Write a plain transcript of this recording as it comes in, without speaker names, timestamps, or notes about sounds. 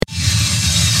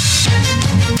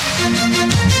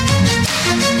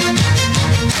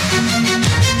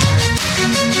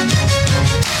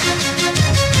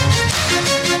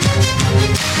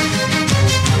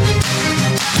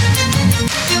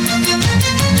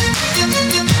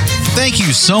Thank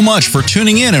you so much for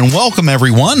tuning in and welcome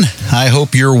everyone. I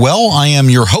hope you're well. I am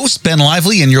your host, Ben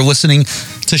Lively, and you're listening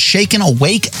to Shaken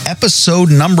Awake episode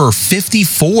number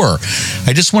 54.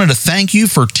 I just wanted to thank you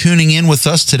for tuning in with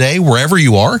us today, wherever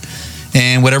you are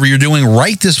and whatever you're doing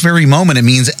right this very moment. It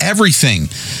means everything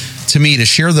to me to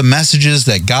share the messages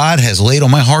that God has laid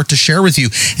on my heart to share with you.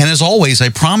 And as always, I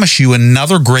promise you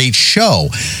another great show.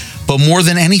 But more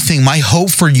than anything, my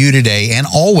hope for you today and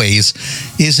always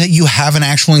is that you have an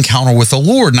actual encounter with the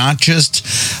Lord, not just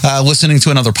listening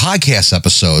to another podcast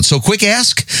episode. So quick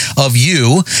ask of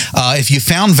you, if you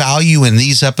found value in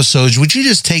these episodes, would you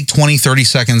just take 20, 30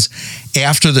 seconds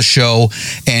after the show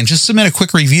and just submit a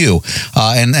quick review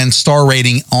and star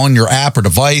rating on your app or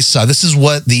device? This is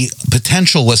what the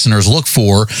potential listeners look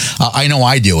for. I know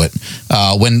I do it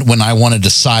when I want to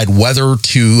decide whether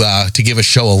to give a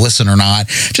show a listen or not.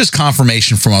 Just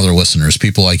confirmation from other listeners,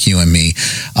 people like you and me,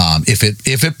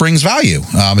 if it brings value.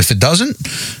 If it doesn't,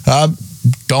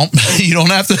 you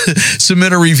don't have to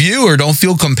submit a review or don't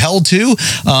feel compelled to.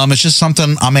 It's just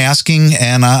something I'm asking,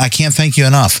 and I can't thank you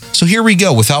enough. So here we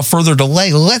go. Without further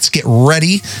delay, let's get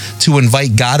ready to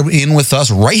invite God in with us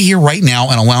right here, right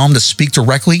now, and allow him to speak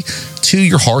directly to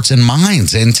your hearts and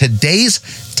minds. And today's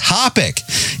topic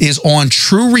is on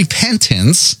true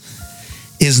repentance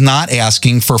is not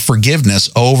asking for forgiveness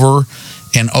over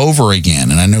and over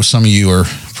again. And I know some of you are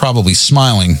probably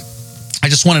smiling. I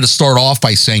just wanted to start off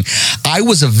by saying I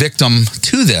was a victim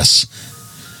to this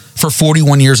for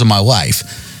 41 years of my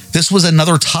life. This was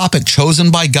another topic chosen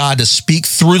by God to speak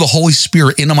through the Holy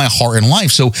Spirit into my heart and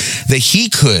life so that he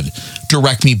could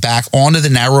direct me back onto the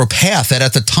narrow path that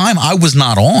at the time I was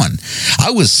not on.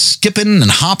 I was skipping and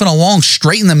hopping along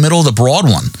straight in the middle of the broad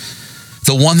one,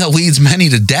 the one that leads many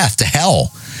to death, to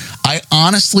hell. I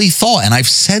honestly thought, and I've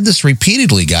said this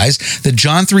repeatedly, guys, that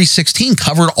John 3:16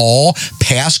 covered all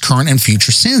past, current, and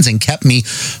future sins and kept me,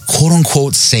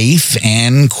 quote-unquote, safe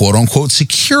and, quote-unquote,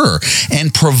 secure,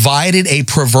 and provided a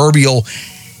proverbial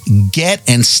get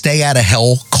and stay out of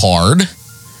hell card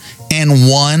and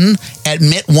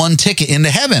admit one ticket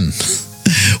into heaven.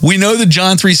 We know that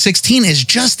John 3:16 is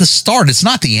just the start. It's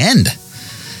not the end.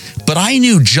 But I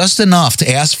knew just enough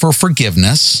to ask for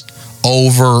forgiveness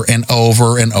over and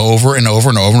over and over and over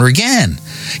and over again.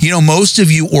 You know, most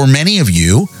of you or many of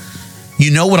you,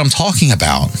 you know what I'm talking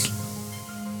about.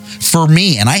 For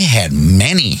me, and I had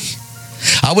many,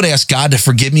 I would ask God to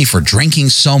forgive me for drinking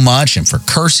so much and for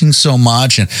cursing so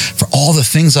much and for all the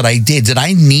things that I did. Did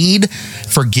I need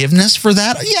forgiveness for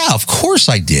that? Yeah, of course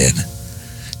I did.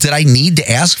 Did I need to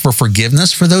ask for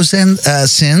forgiveness for those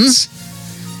sins?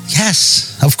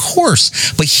 Yes, of course.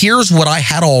 But here's what I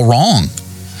had all wrong.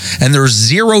 And there's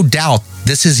zero doubt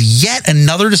this is yet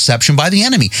another deception by the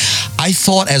enemy. I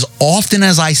thought as often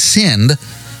as I sinned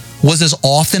was as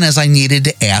often as I needed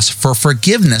to ask for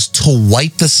forgiveness to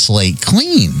wipe the slate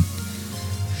clean.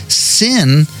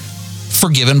 Sin,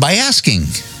 forgiven by asking.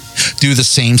 Do the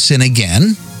same sin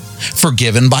again,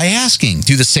 forgiven by asking.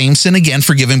 Do the same sin again,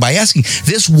 forgiven by asking.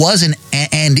 This was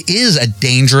and is a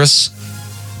dangerous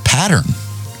pattern.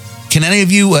 Can any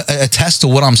of you attest to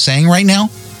what I'm saying right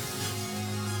now?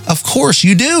 Of course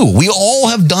you do. We all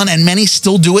have done, and many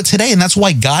still do it today. And that's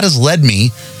why God has led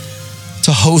me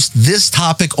to host this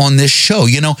topic on this show.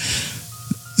 You know,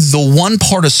 the one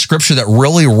part of scripture that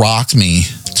really rocked me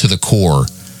to the core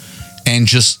and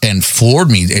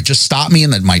floored me, it just stopped me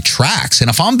in my tracks. And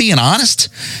if I'm being honest,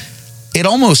 it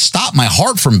almost stopped my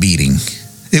heart from beating.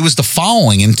 It was the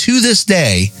following. And to this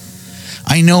day,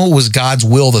 I know it was God's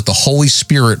will that the Holy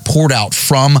Spirit poured out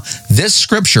from this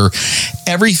scripture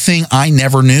everything I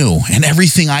never knew and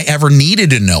everything I ever needed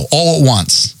to know all at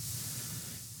once.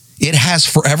 It has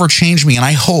forever changed me, and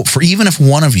I hope for even if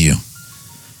one of you,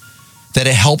 that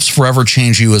it helps forever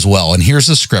change you as well. And here's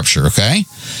the scripture, okay?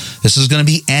 This is going to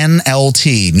be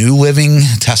NLT, New Living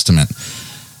Testament.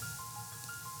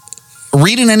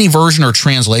 Read in any version or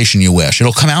translation you wish.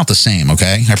 It'll come out the same,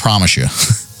 okay? I promise you.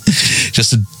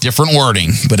 Just a different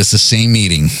wording, but it's the same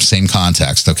meaning, same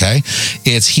context, okay?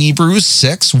 It's Hebrews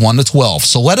 6, 1-12.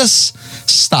 So let us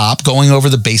stop going over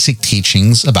the basic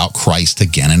teachings about Christ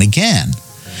again and again.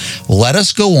 Let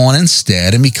us go on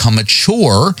instead and become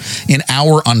mature in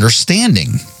our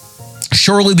understanding.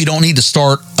 Surely we don't need to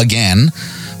start again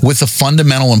with the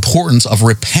fundamental importance of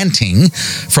repenting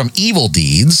from evil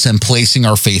deeds and placing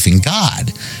our faith in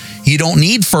God. You don't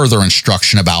need further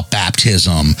instruction about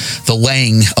baptism, the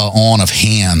laying on of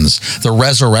hands, the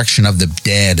resurrection of the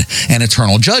dead, and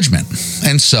eternal judgment.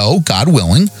 And so, God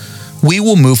willing, we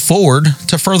will move forward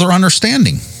to further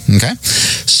understanding. Okay?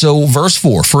 So, verse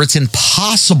 4, for it's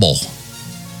impossible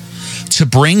to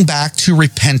bring back to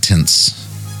repentance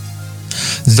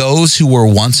those who were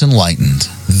once enlightened,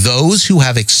 those who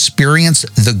have experienced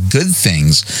the good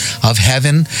things of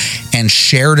heaven and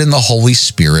shared in the Holy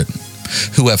Spirit,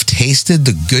 who have tasted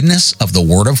the goodness of the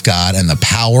Word of God and the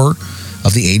power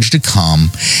of the age to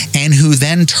come, and who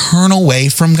then turn away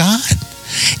from God.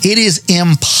 It is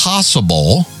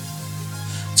impossible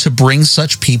to bring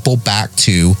such people back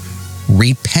to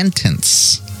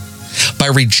repentance. By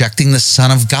rejecting the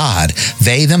Son of God,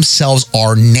 they themselves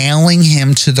are nailing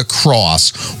him to the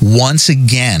cross once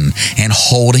again and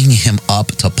holding him up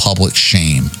to public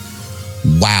shame.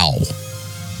 Wow.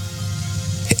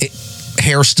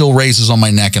 Hair still raises on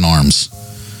my neck and arms.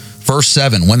 Verse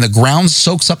 7, when the ground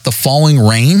soaks up the falling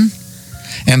rain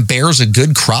and bears a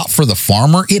good crop for the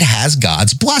farmer, it has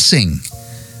God's blessing.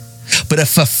 But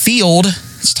if a field,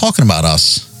 it's talking about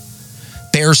us,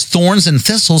 bears thorns and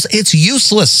thistles, it's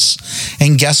useless.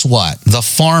 And guess what? The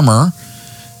farmer,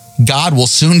 God will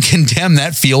soon condemn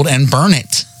that field and burn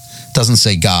it. Doesn't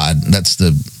say God. That's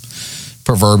the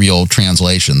proverbial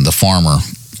translation. The farmer.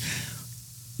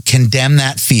 Condemn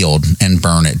that field and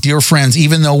burn it. Dear friends,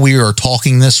 even though we are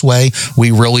talking this way,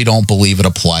 we really don't believe it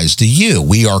applies to you.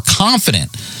 We are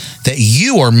confident that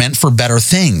you are meant for better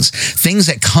things, things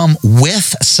that come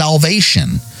with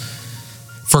salvation.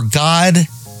 For God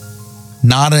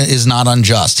is not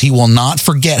unjust. He will not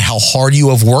forget how hard you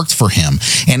have worked for him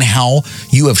and how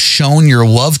you have shown your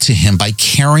love to him by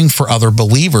caring for other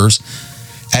believers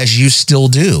as you still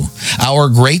do. Our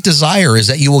great desire is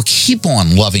that you will keep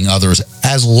on loving others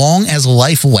as long as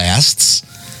life lasts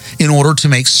in order to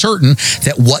make certain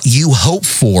that what you hope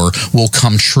for will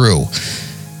come true.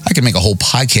 I could make a whole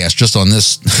podcast just on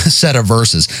this set of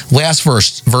verses. Last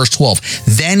verse 12.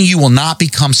 Then you will not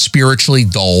become spiritually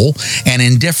dull and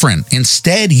indifferent.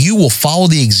 Instead, you will follow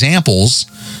the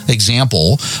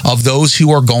example of those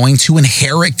who are going to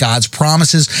inherit God's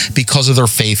promises because of their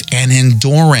faith and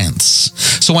endurance.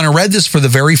 So when I read this for the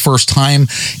very first time,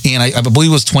 and I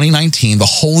believe it was 2019, the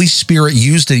Holy Spirit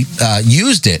used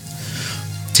it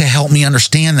to help me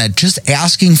understand that just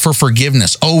asking for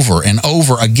forgiveness over and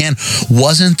over again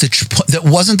wasn't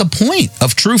the point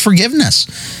of true forgiveness,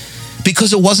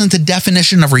 because it wasn't the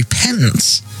definition of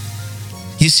repentance.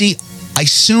 You see, I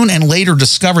soon and later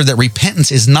discovered that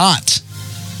repentance is not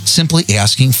simply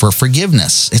asking for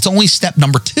forgiveness. It's only step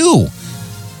number 2.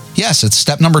 Yes, it's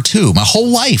step number 2. My whole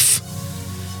life,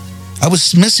 I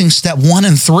was missing step 1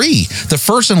 and 3, the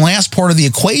first and last part of the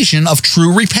equation of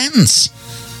true repentance.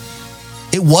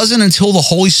 It wasn't until the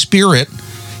Holy Spirit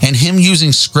and him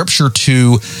using scripture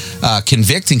to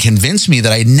convict and convince me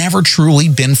that I had never truly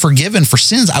been forgiven for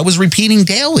sins I was repeating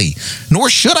daily, nor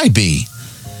should I be.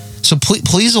 So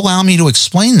please allow me to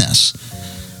explain this.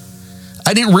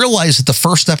 I didn't realize that the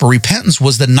first step of repentance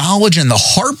was the knowledge and the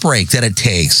heartbreak that it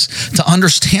takes to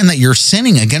understand that you're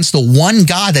sinning against the one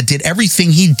God that did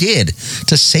everything he did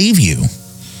to save you.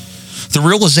 The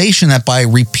realization that by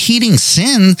repeating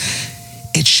sin,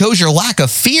 it shows your lack of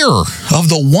fear of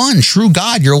the one true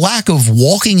God, your lack of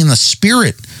walking in the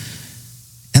Spirit,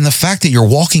 and the fact that you're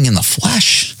walking in the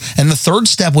flesh. And the third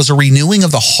step was a renewing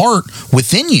of the heart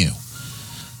within you,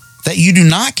 that you do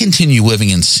not continue living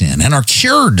in sin and are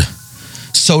cured,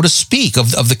 so to speak,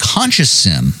 of the conscious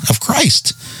sin of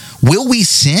Christ. Will we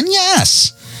sin?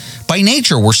 Yes. By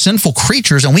nature, we're sinful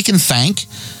creatures, and we can thank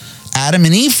Adam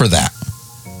and Eve for that.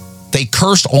 They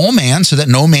cursed all man so that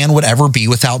no man would ever be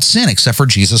without sin except for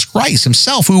Jesus Christ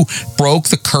himself, who broke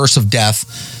the curse of death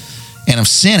and of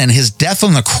sin. And his death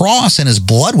on the cross and his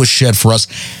blood was shed for us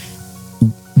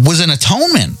was an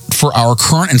atonement for our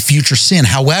current and future sin.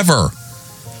 However,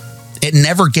 it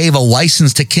never gave a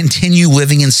license to continue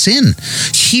living in sin.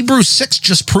 Hebrews 6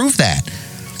 just proved that,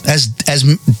 as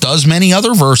does many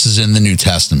other verses in the New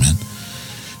Testament.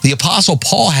 The Apostle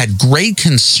Paul had great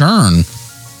concern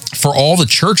for all the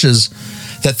churches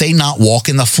that they not walk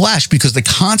in the flesh, because the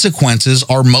consequences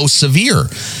are most severe.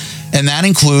 And that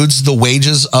includes the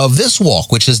wages of this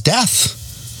walk, which is death.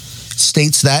 It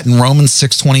states that in Romans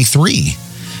 6:23.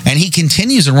 And he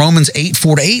continues in Romans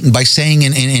 8:4-8, and by saying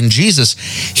in Jesus,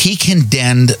 he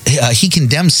condemned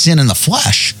sin in the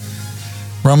flesh.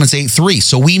 Romans 8:3.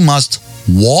 So we must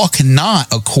walk not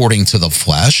according to the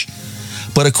flesh,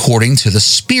 but according to the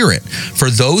Spirit. For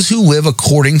those who live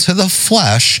according to the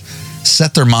flesh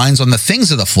set their minds on the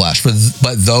things of the flesh,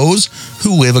 but those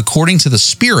who live according to the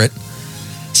Spirit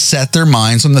set their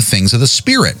minds on the things of the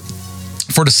Spirit.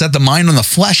 For to set the mind on the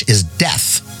flesh is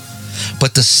death,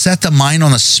 but to set the mind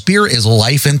on the Spirit is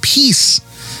life and peace.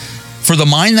 For the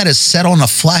mind that is set on the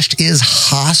flesh is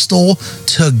hostile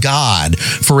to God,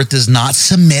 for it does not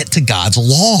submit to God's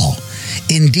law.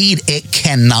 Indeed, it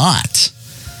cannot.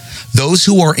 Those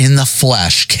who are in the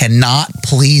flesh cannot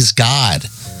please God.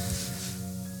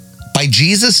 By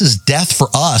Jesus' death for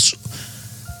us,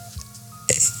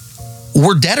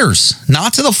 we're debtors,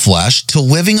 not to the flesh, to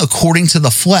living according to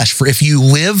the flesh. For if you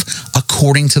live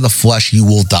according to the flesh, you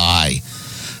will die.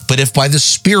 But if by the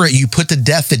Spirit you put to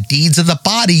death the deeds of the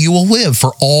body, you will live.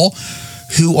 For all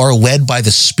who are led by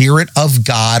the Spirit of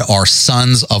God are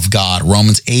sons of God.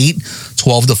 Romans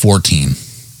 8:12-14.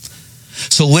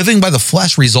 So living by the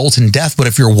flesh results in death, but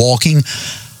if you're walking,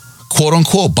 quote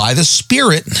unquote, by the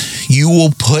Spirit, you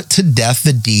will put to death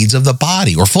the deeds of the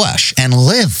body or flesh and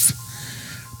live.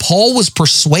 Paul was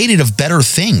persuaded of better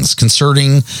things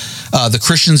concerning the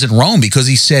Christians in Rome because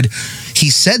he said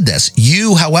this,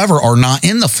 you, however, are not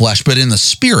in the flesh, but in the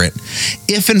Spirit,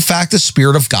 if in fact the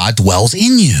Spirit of God dwells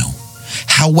in you.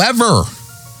 However,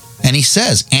 and he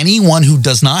says, anyone who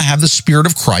does not have the Spirit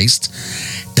of Christ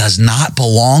does not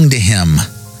belong to him.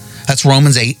 That's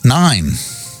Romans 8:9.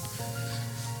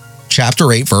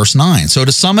 Chapter 8, verse 9. So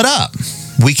to sum it up,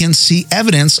 we can see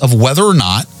evidence of whether or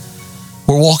not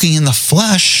we're walking in the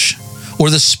flesh or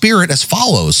the Spirit as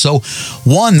follows. So,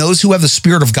 one, those who have the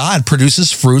Spirit of God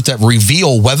produces fruit that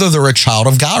reveal whether they're a child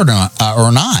of God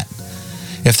or not.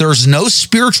 If there's no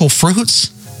spiritual fruits,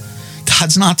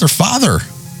 God's not their father.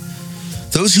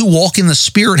 Those who walk in the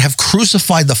Spirit have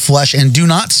crucified the flesh and do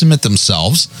not submit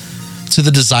themselves to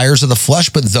the desires of the flesh,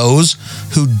 but those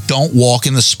who don't walk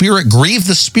in the Spirit grieve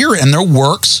the Spirit, and their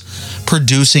works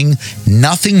producing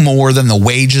nothing more than the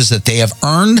wages that they have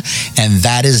earned, and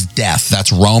that is death.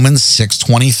 That's Romans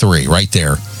 6:23 right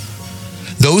there.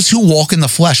 Those who walk in the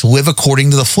flesh live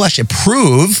according to the flesh. It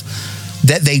proves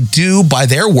that they do by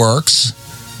their works,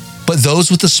 but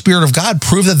those with the Spirit of God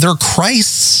prove that they're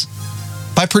Christ's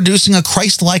by producing a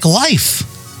Christ-like life.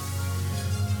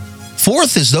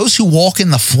 Fourth is those who walk in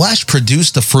the flesh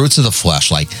produce the fruits of the flesh,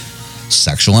 like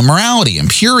sexual immorality,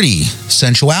 impurity,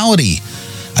 sensuality,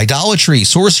 idolatry,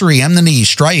 sorcery, enmity,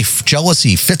 strife,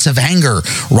 jealousy, fits of anger,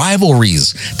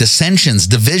 rivalries, dissensions,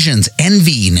 divisions,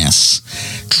 enviness,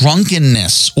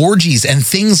 drunkenness, orgies, and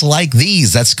things like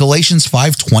these. That's Galatians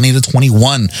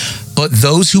 5:20-21. But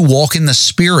those who walk in the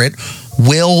Spirit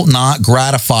will not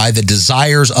gratify the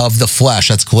desires of the flesh.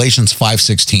 That's Galatians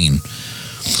 5:16.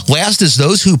 Last is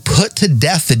those who put to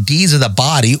death the deeds of the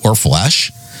body or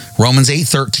flesh. Romans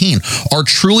 8:13 are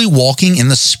truly walking in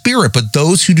the Spirit, but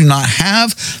those who do not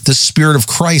have the Spirit of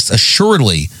Christ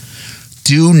assuredly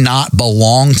do not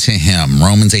belong to him.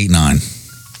 Romans 8:9.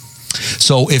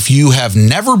 So if you have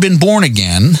never been born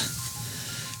again,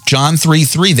 John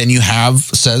 3:3, then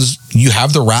says you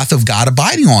have the wrath of God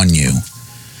abiding on you.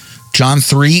 John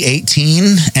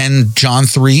 3:18 and John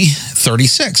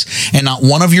 3:36. And not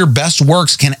one of your best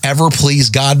works can ever please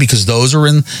God, because those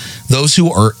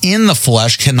who are in the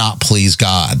flesh cannot please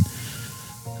God.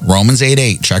 Romans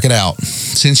 8:8, check it out.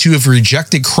 Since you have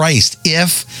rejected Christ,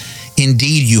 if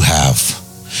indeed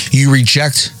you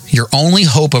reject your only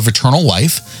hope of eternal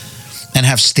life and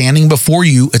have standing before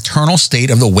you eternal state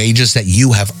of the wages that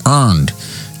you have earned.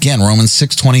 Again, Romans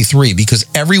 6:23, because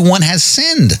everyone has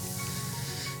sinned.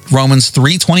 Romans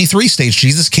 3:23 states,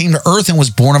 Jesus came to earth and was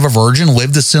born of a virgin,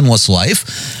 lived a sinless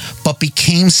life, but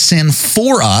became sin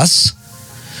for us,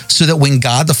 so that when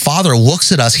God the Father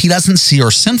looks at us, he doesn't see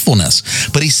our sinfulness,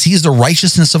 but he sees the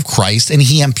righteousness of Christ, and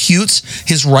he imputes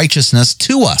his righteousness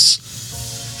to us.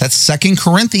 That's 2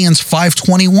 Corinthians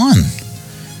 5:21.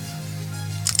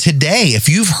 Today, if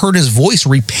you've heard his voice,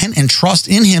 repent and trust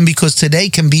in him, because today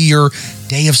can be your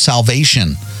day of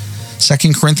salvation.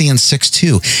 2 Corinthians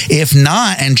 6:2. If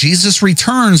not, and Jesus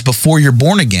returns before you're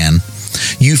born again,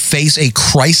 you face a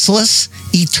Christless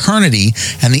eternity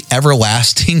and the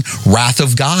everlasting wrath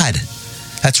of God.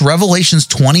 That's Revelations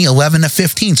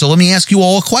 20:11-15. So let me ask you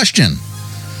all a question.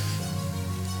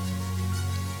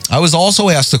 I was also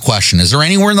asked the question, is there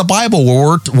anywhere in the Bible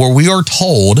where we are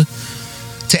told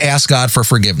to ask God for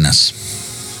forgiveness?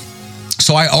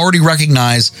 So I already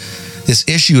recognize this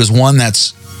issue as one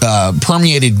that's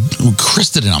permeated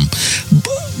Christendom.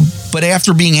 But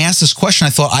after being asked this question,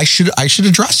 I thought I should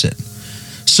address it.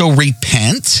 So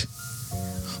repent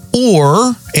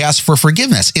or ask for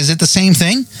forgiveness. Is it the same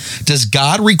thing? Does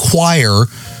God require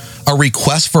a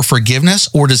request for forgiveness,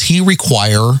 or does he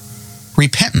require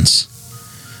repentance?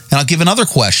 And I'll give another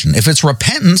question. If it's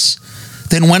repentance,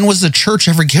 then when was the church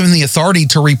ever given the authority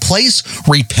to replace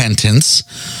repentance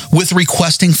with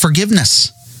requesting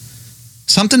forgiveness?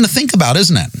 Something to think about,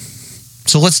 isn't it?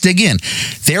 So let's dig in.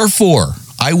 Therefore,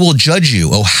 I will judge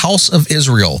you, O house of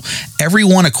Israel,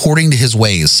 everyone according to his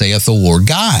ways, saith the Lord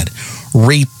God.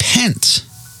 Repent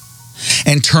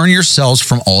and turn yourselves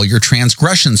from all your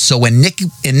transgressions, so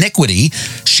iniquity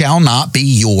shall not be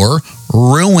your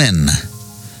ruin.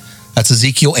 That's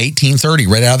Ezekiel 18:30,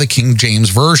 right out of the King James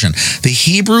Version. The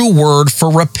Hebrew word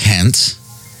for repent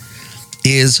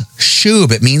is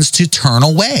shub. It means to turn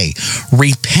away.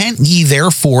 Repent ye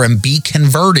therefore and be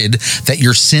converted, that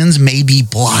your sins may be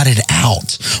blotted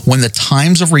out, when the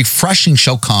times of refreshing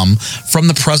shall come from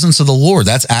the presence of the Lord.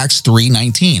 That's Acts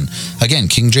 3:19. Again,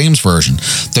 King James Version.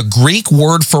 The Greek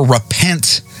word for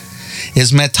repent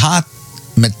is metanoeo.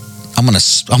 I'm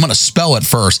gonna spell it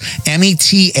first.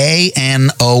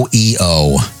 Metanoeo.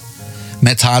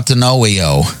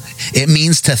 Metanoeo. It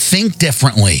means to think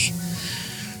differently,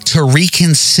 to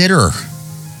reconsider,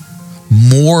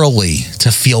 morally,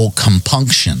 to feel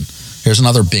compunction. Here's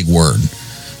another big word.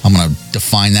 I'm going to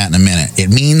define that in a minute. It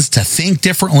means to think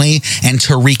differently and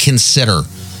to reconsider,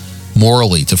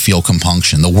 morally, to feel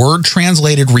compunction. The word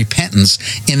translated repentance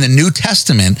in the New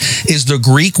Testament is the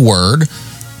Greek word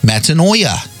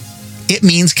metanoia. It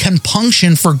means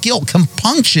compunction for guilt.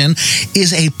 Compunction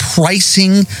is a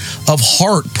pricing of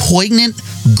heart, poignant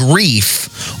grief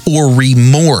or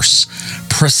remorse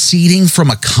proceeding from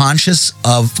a consciousness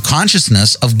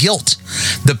of guilt,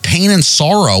 the pain and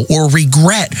sorrow or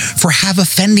regret for have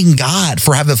offended God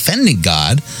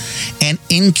and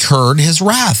incurred his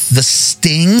wrath. The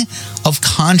sting of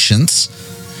conscience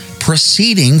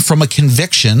proceeding from a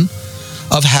conviction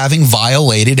of having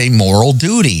violated a moral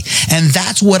duty. And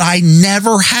that's what I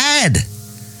never had.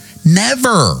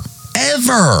 Never,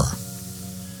 ever.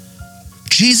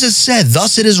 Jesus said,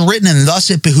 thus it is written, and thus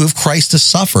it behooved Christ to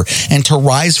suffer and to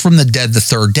rise from the dead the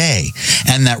third day,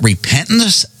 and that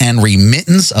repentance and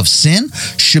remittance of sin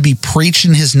should be preached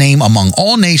in his name among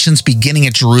all nations, beginning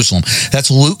at Jerusalem. That's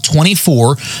Luke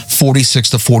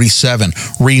 24:46-47.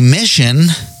 Remission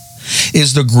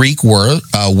is the Greek word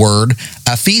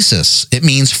aphesis. It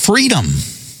means freedom,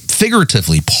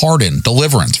 figuratively, pardon,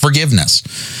 deliverance, forgiveness.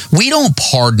 We don't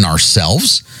pardon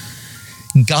ourselves.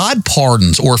 God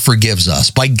pardons or forgives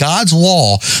us. By God's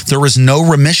law, there is no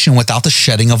remission without the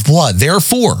shedding of blood.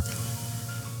 Therefore,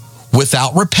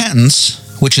 without repentance,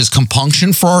 which is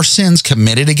compunction for our sins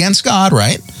committed against God,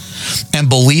 right? And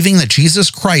believing that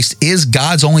Jesus Christ is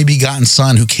God's only begotten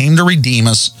Son who came to redeem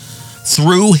us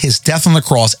through his death on the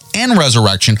cross and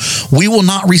resurrection, we will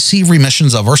not receive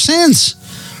remissions of our sins.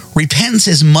 Repentance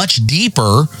is much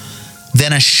deeper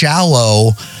than a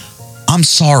shallow, I'm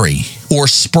sorry, or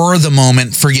spur of the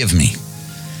moment, forgive me.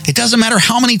 It doesn't matter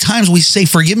how many times we say,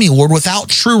 forgive me, Lord, without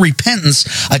true repentance,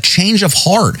 a change of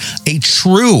heart, a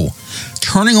true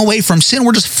turning away from sin,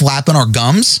 we're just flapping our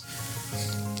gums.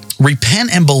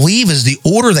 Repent and believe is the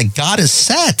order that God has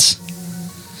set.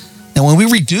 And when we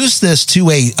reduce this to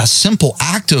a simple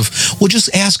act of, well, just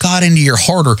ask God into your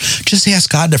heart, or just ask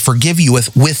God to forgive you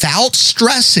without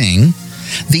stressing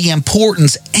the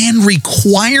importance and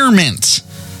requirement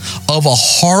of a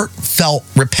heartfelt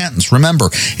repentance. Remember,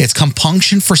 it's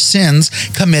compunction for sins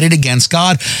committed against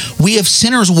God. We have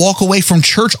sinners walk away from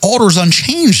church altars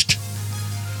unchanged.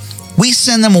 We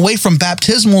send them away from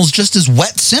baptismals just as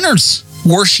wet sinners.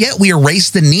 Worse yet, we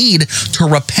erase the need to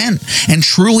repent and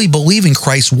truly believe in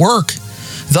Christ's work,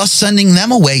 thus sending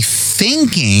them away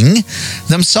thinking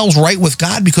themselves right with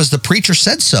God because the preacher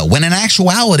said so, when in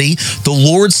actuality, the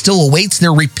Lord still awaits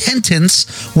their repentance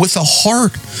with a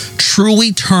heart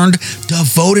truly turned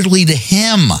devotedly to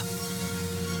him.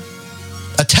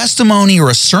 A testimony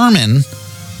or a sermon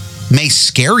may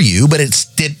scare you, but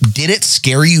did it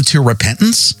scare you to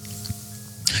repentance?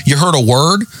 You heard a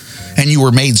word and you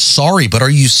were made sorry, but are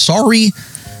you sorry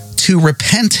to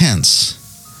repentance?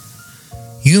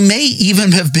 You may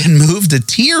even have been moved to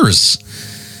tears,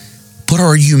 but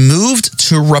are you moved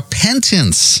to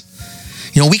repentance?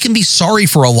 You know, we can be sorry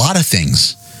for a lot of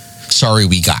things. Sorry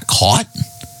we got caught,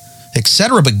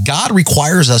 etc. But God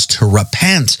requires us to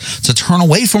repent, to turn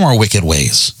away from our wicked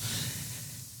ways.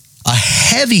 A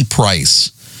heavy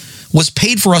price was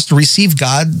paid for us to receive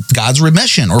God's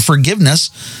remission or forgiveness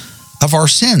of our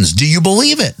sins. Do you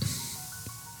believe it?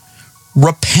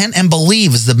 Repent and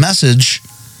believe is the message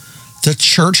the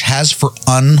church has for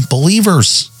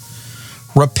unbelievers.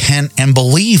 Repent and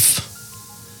believe.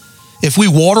 If we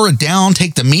water it down,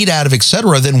 take the meat out of,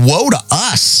 etc., then woe to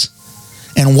us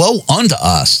and woe unto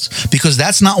us, because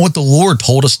that's not what the Lord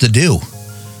told us to do.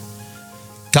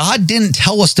 God didn't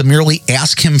tell us to merely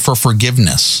ask him for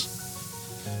forgiveness.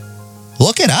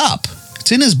 Look it up.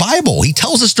 It's in his Bible. He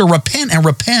tells us to repent, and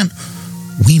repent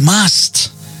we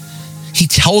must. He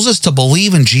tells us to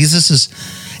believe in Jesus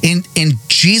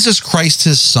Christ,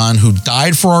 his son, who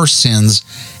died for our sins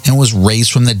and was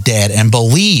raised from the dead, and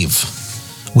believe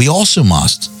we also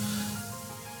must.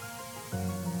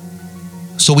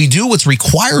 So we do what's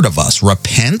required of us,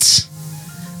 repent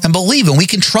and believe, and we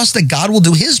can trust that God will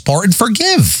do his part and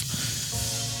forgive.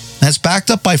 That's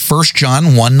backed up by 1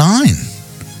 John 1:9.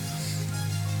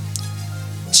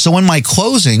 So in my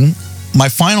closing, my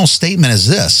final statement is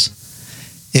this.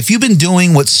 If you've been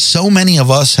doing what so many of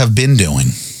us have been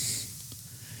doing,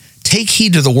 take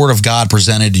heed to the word of God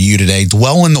presented to you today.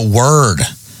 Dwell in the word.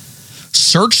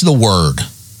 Search the word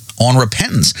on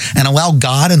repentance and allow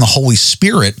God and the Holy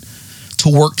Spirit to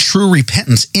work true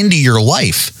repentance into your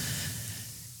life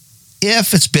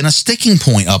if it's been a sticking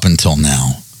point up until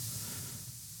now.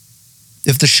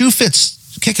 If the shoe fits,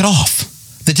 kick it off.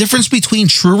 The difference between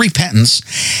true repentance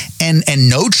and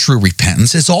no true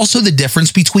repentance is also the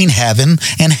difference between heaven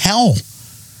and hell.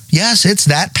 Yes, it's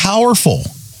that powerful.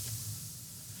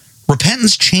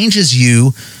 Repentance changes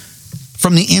you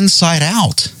from the inside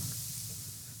out.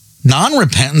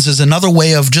 Non-repentance is another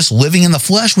way of just living in the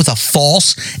flesh with a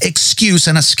false excuse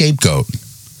and a scapegoat.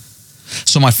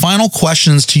 So my final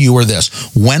questions to you are this.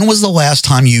 When was the last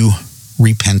time you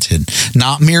repented?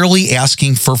 Not merely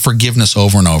asking for forgiveness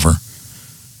over and over.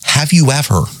 Have you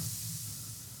ever?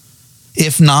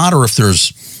 If not, or if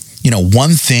there's,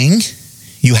 one thing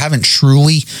you haven't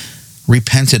truly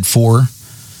repented for,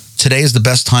 today is the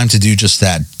best time to do just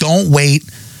that. Don't wait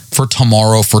for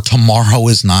tomorrow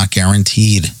is not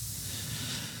guaranteed.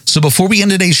 So before we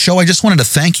end today's show, I just wanted to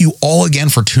thank you all again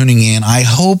for tuning in. I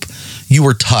hope you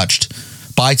were touched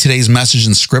by today's message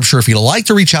in Scripture. If you'd like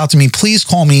to reach out to me, please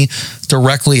call me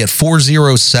directly at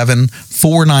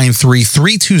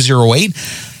 407-493-3208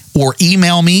 or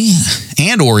email me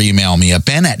at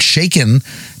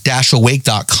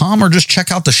ben@shaken-awake.com, or just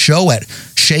check out the show at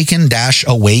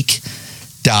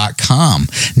shaken-awake.com.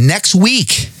 Next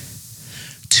week,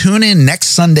 tune in next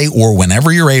Sunday or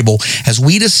whenever you're able as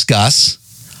we discuss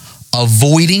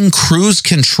avoiding cruise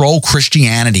control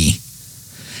Christianity.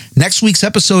 Next week's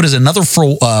episode is another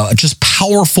just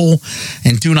powerful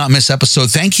and do not miss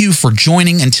episode. Thank you for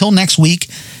joining. Until next week,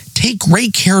 take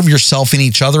great care of yourself and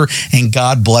each other, and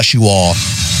God bless you all.